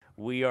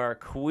We are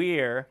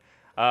queer.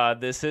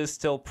 This is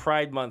still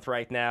Pride Month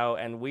right now,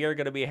 and we are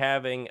going to be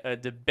having a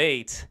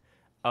debate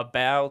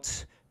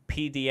about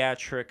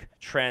pediatric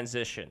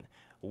transition.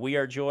 We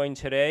are joined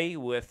today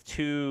with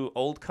two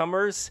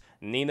oldcomers,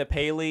 Nina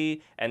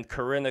Paley and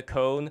Corinna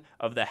Cohn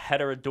of the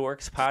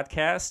Heterodorks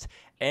podcast.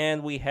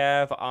 And we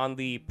have on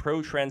the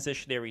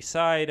pro-transitionary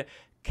side,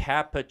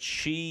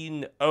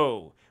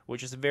 Cappuccino,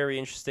 which is a very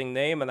interesting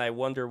name, and I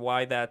wonder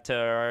why that,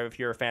 if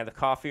you're a fan of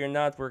coffee or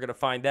not, we're going to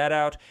find that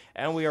out.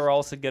 And we are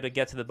also going to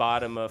get to the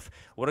bottom of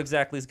what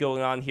exactly is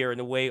going on here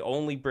in a way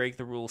only Break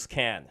the Rules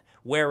can.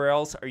 Where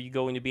else are you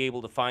going to be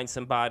able to find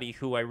somebody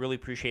who I really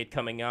appreciate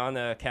coming on,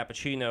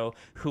 Cappuccino,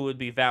 who would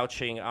be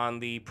vouching on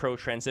the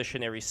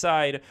pro-transitionary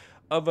side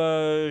of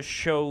a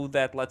show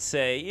that, let's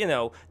say,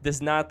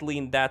 does not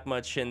lean that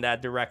much in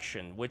that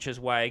direction, which is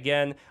why,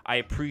 again, I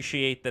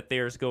appreciate that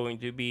there's going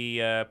to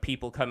be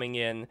people coming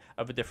in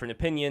of a different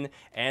opinion,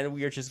 and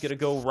we are just going to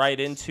go right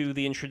into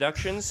the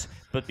introductions.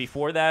 But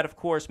before that, of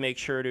course, make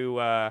sure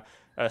to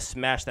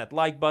smash that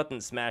like button,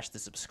 smash the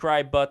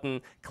subscribe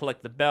button,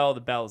 click the bell.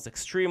 The bell is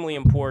extremely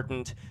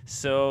important.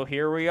 So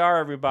here we are,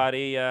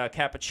 everybody.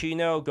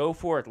 Cappuccino, go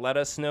for it. Let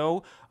us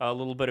know a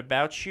little bit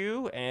about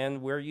you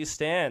and where you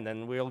stand,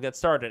 and we'll get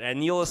started. And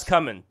Neil is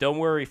coming. Don't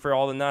worry for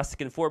all the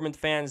Gnostic Informant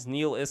fans.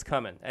 Neil is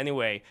coming.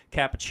 Anyway,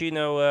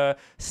 Cappuccino,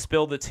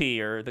 spill the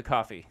tea or the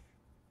coffee.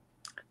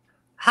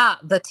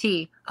 The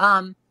tea.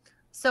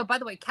 So by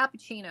the way,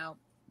 cappuccino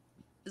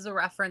is a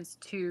reference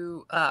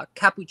to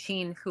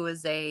Capucine, who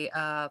is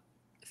a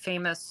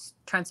famous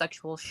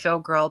transsexual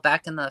showgirl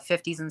back in the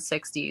 50s and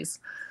 60s.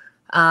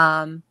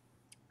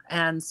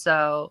 And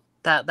so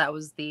that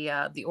was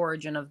the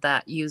origin of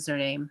that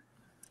username.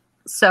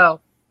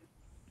 So,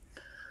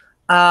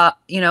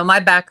 my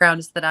background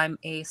is that I'm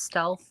a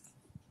stealth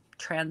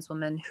trans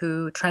woman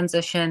who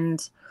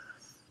transitioned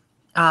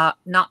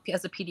not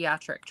as a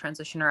pediatric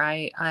transitioner.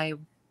 I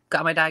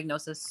got my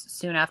diagnosis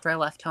soon after I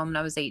left home when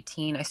I was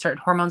 18. I started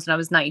hormones when I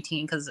was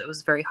 19 because it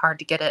was very hard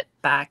to get it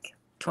back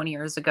 20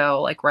 years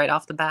ago, like right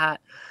off the bat.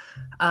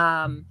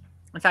 In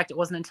fact, it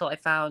wasn't until I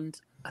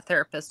found a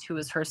therapist who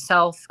was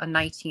herself a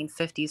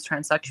 1950s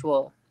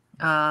transsexual,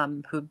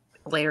 who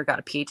later got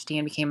a PhD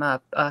and became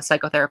a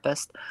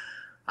psychotherapist,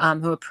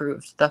 who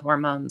approved the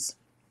hormones.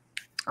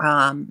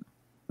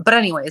 But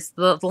anyways,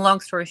 the long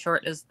story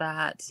short is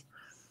that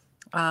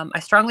I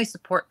strongly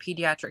support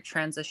pediatric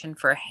transition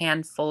for a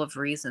handful of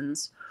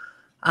reasons.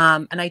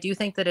 And I do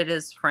think that it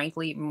is,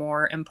 frankly,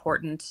 more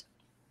important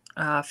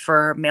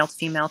for male to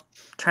female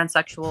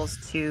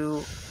transsexuals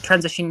to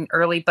transition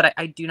early, but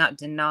I do not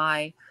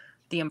deny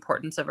the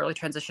importance of early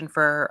transition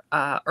for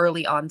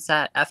early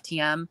onset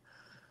FTM.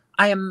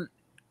 I am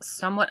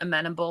somewhat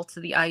amenable to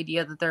the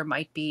idea that there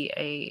might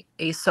be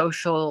a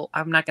social,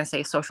 I'm not going to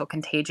say social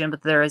contagion,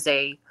 but there is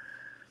a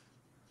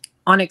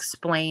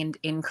unexplained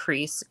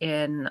increase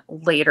in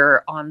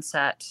later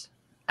onset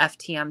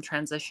FTM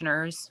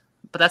transitioners,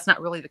 but that's not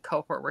really the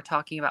cohort we're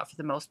talking about for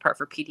the most part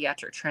for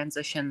pediatric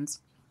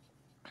transitions,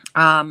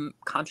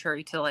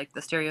 contrary to like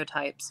the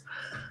stereotypes,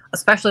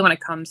 especially when it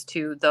comes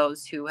to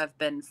those who have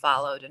been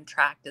followed and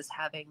tracked as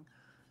having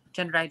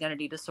gender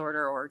identity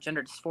disorder or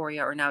gender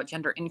dysphoria or now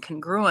gender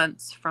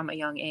incongruence from a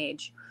young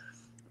age.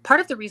 Part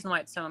of the reason why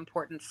it's so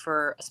important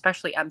for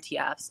especially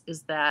MTFs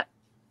is that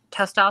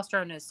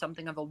testosterone is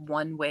something of a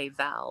one-way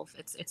valve.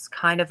 It's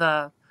kind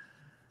of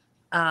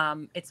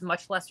it's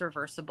much less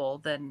reversible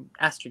than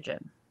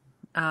estrogen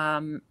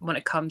when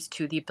it comes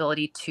to the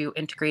ability to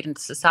integrate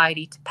into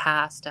society, to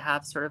pass, to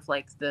have sort of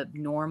like the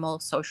normal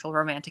social,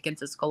 romantic, and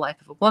physical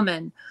life of a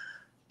woman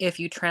if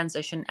you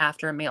transition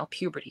after a male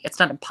puberty. It's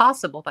not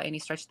impossible by any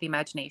stretch of the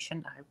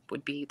imagination. I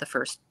would be the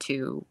first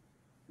to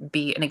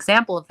be an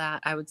example of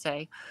that, I would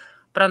say.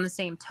 But on the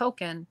same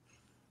token,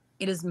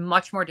 it is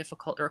much more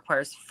difficult. It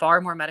requires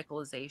far more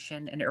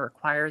medicalization, and it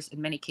requires,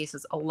 in many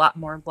cases, a lot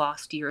more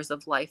lost years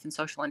of life and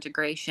social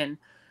integration.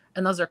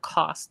 And those are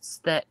costs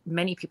that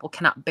many people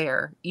cannot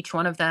bear, each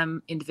one of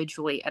them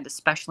individually and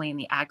especially in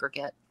the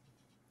aggregate.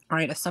 All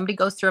right, if somebody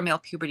goes through a male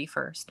puberty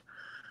first,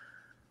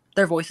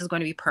 their voice is going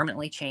to be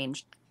permanently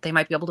changed. They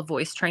might be able to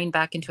voice train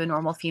back into a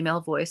normal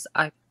female voice.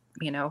 I,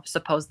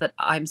 suppose that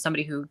I'm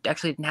somebody who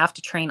actually didn't have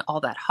to train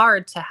all that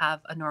hard to have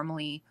a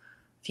normally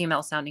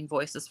female sounding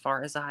voice as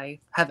far as I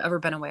have ever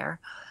been aware.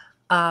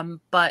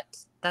 But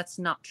that's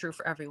not true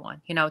for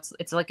everyone.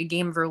 It's like a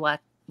game of roulette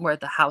where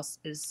the house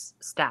is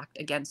stacked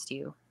against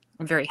you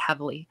very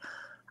heavily.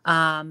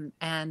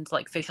 And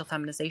like facial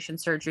feminization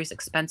surgery is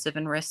expensive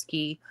and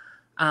risky,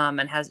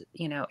 and has,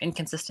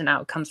 inconsistent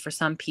outcomes for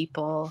some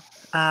people.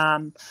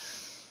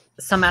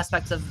 Some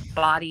aspects of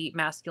body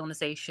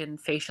masculinization,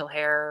 facial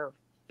hair,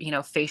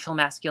 facial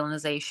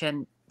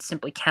masculinization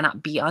simply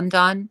cannot be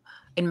undone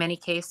in many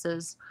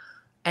cases.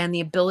 And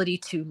the ability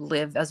to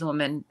live as a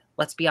woman,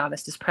 let's be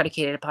honest, is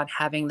predicated upon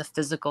having the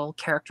physical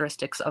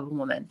characteristics of a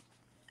woman.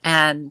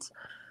 And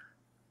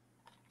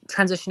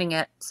transitioning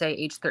at, say,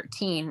 age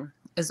 13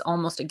 is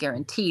almost a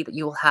guarantee that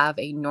you will have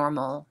a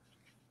normal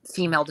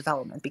female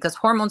development because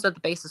hormones are the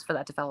basis for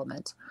that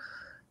development.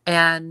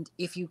 And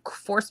if you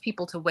force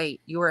people to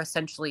wait, you are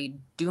essentially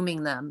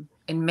dooming them,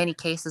 in many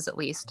cases at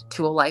least,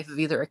 to a life of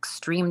either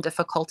extreme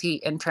difficulty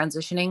in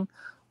transitioning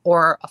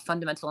or a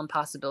fundamental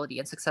impossibility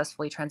in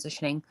successfully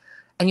transitioning.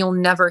 And you'll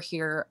never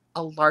hear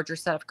a larger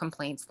set of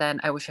complaints than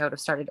 "I wish I would have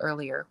started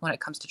earlier" when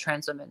it comes to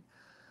trans women.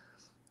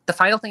 The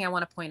final thing I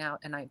want to point out,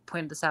 and I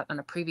pointed this out on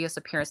a previous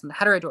appearance in the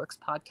Heterodorks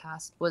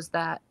podcast, was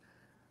that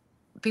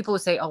people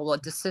would say, "Oh, well,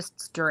 it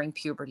desists during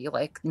puberty,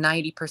 like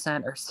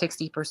 90% or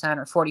 60%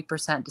 or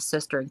 40%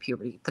 desist during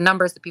puberty." The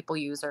numbers that people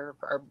use are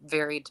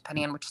varied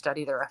depending on which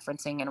study they're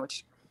referencing and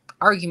which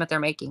argument they're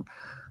making,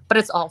 but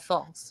it's all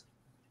false.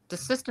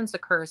 Desistance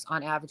occurs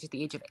on average at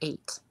the age of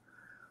 8.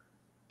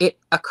 It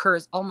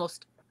occurs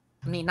almost,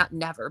 I mean, not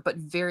never, but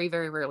very,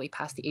 very rarely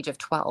past the age of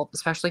 12,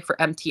 especially for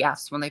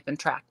MTFs when they've been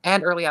tracked.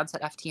 And early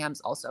onset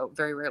FTMs also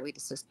very rarely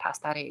desist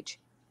past that age.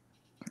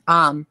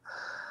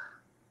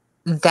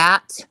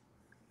 That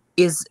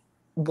is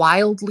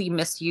wildly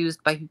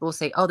misused by people who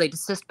say, "Oh, they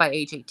desist by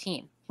age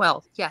 18.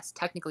 Well, yes,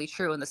 technically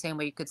true, in the same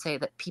way you could say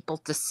that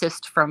people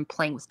desist from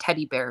playing with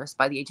teddy bears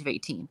by the age of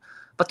 18.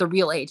 But the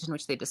real age in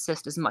which they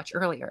desist is much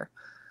earlier.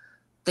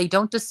 They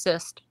don't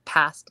desist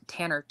past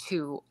Tanner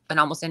 2 in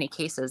almost any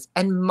cases.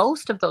 And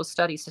most of those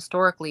studies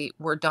historically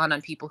were done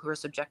on people who are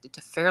subjected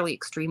to fairly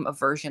extreme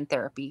aversion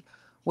therapy,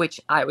 which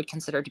I would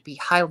consider to be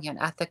highly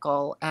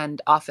unethical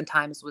and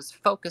oftentimes was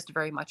focused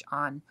very much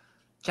on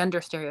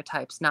gender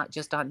stereotypes, not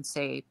just on,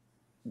 say,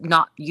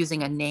 not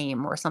using a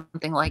name or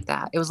something like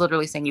that. It was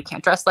literally saying you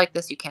can't dress like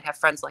this, you can't have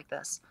friends like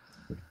this.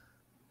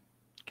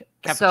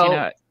 Cappuccino.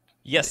 So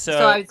Yes. so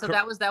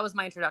that was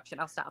my introduction.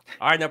 I'll stop.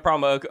 All right, no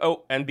problem.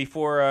 And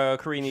before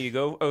Corinna, you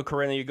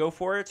go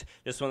for it.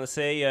 Just want to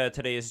say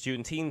today is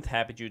Juneteenth.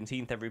 Happy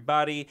Juneteenth,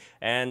 everybody.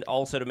 And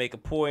also to make a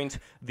point,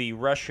 the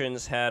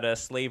Russians had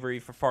slavery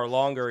for far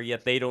longer,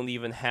 yet they don't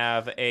even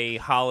have a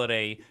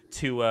holiday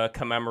to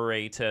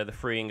commemorate the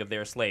freeing of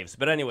their slaves.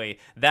 But anyway,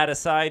 that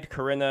aside,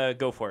 Corinna,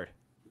 go for it.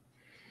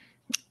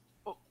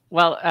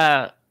 Well,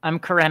 I'm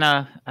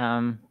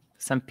Corinna.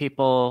 Some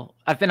people,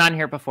 I've been on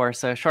here before,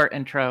 so short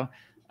intro.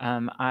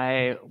 When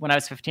I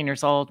was 15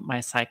 years old, my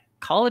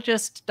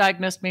psychologist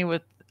diagnosed me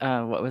with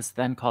what was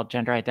then called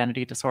gender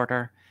identity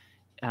disorder.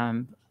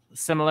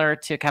 Similar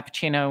to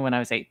Cappuccino, when I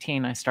was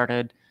 18, I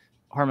started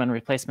hormone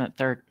replacement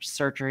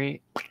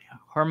surgery.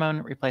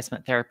 Hormone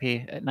replacement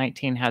therapy at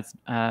 19 has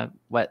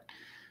what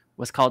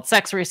was called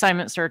sex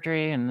reassignment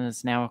surgery and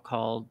is now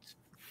called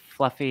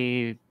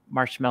fluffy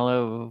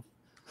marshmallow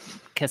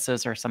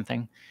kisses or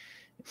something.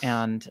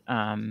 And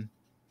I've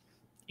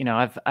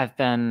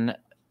been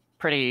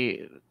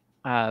pretty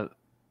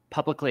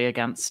publicly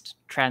against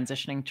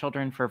transitioning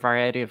children for a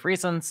variety of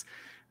reasons.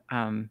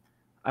 I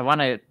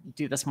want to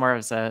do this more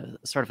as a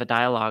sort of a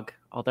dialogue,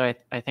 although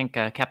I think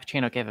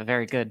Cappuccino gave a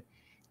very good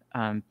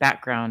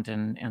background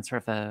and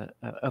sort of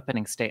a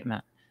opening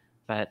statement.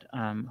 But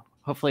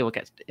hopefully we'll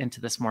get into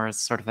this more as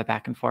sort of a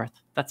back and forth.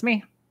 That's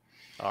me.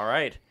 All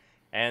right.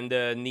 And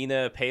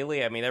Nina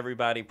Paley, I mean,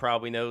 everybody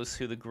probably knows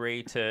who the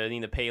great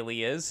Nina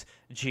Paley is.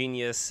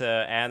 Genius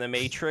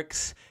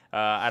animatrix.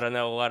 I don't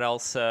know what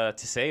else to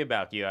say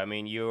about you. I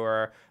mean,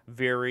 you're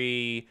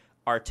very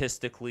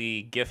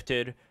artistically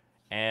gifted,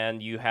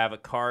 and you have a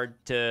card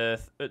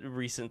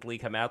recently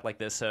come out, like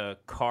this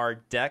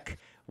card deck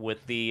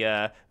with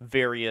the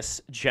various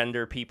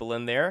gender people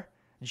in there.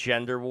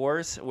 Gender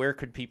Wars. Where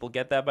could people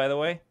get that, by the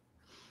way?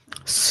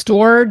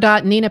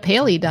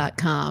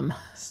 Store.ninapaley.com.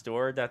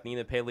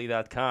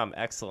 Store.ninapaley.com.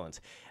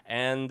 Excellent.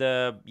 And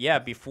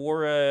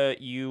before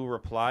you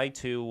reply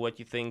to what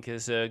you think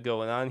is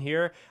going on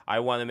here,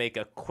 I want to make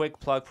a quick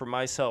plug for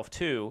myself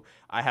too.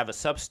 I have a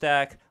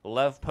Substack,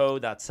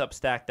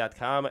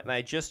 levpo.substack.com, and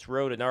I just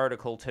wrote an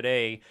article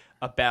today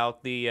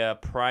about the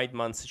Pride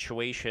Month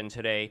situation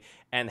today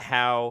and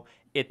how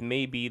it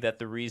may be that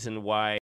the reason why